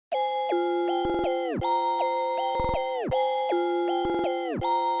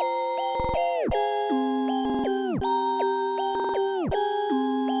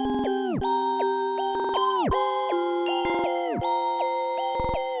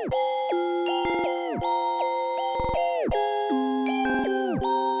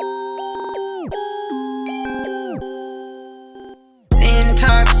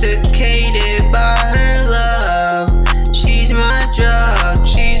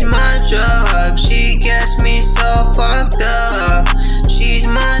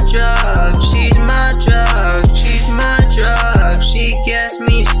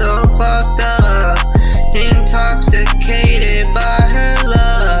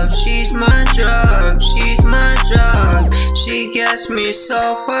she gets me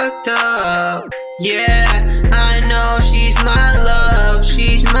so fucked up. Yeah, I know she's my love,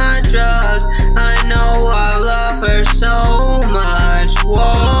 she's my drug. I know I love her so much.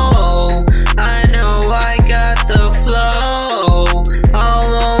 Whoa, I know I got the flow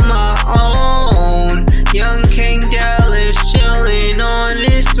all on my own. Young King Dallas chilling on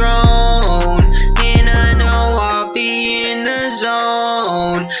his throne, and I know I'll be in the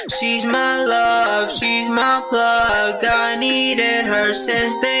zone. She's my love, she's my plug. I needed her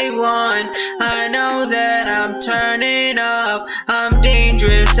since day one. I know that I'm turning up. I'm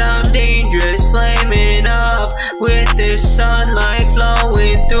dangerous, flaming up with this sunlight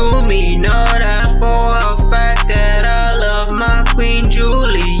flowing through me. Know that for a fact that I love my Queen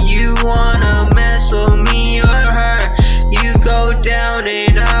Julie. You wanna mess with me or her, you go down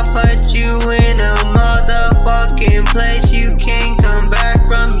and I put you in a motherfucking place you can't come back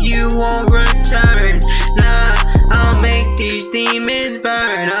from. You won't return. Nah, I'll make these demons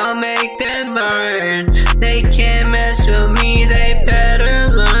burn, I'll make them burn. They can't mess with me, they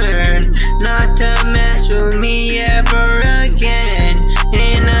better learn not to mess with me ever again.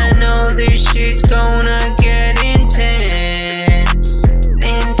 And I know this shit's gonna get intense.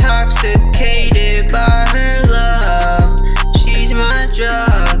 Intoxicated by her love. She's my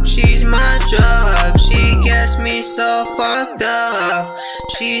drug, she's my drug. She gets me so fucked up.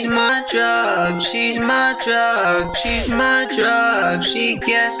 She's my drug, she's my drug, she's my drug. She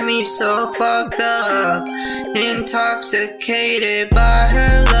gets me so fucked up. Intoxicated by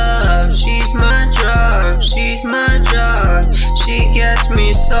her love.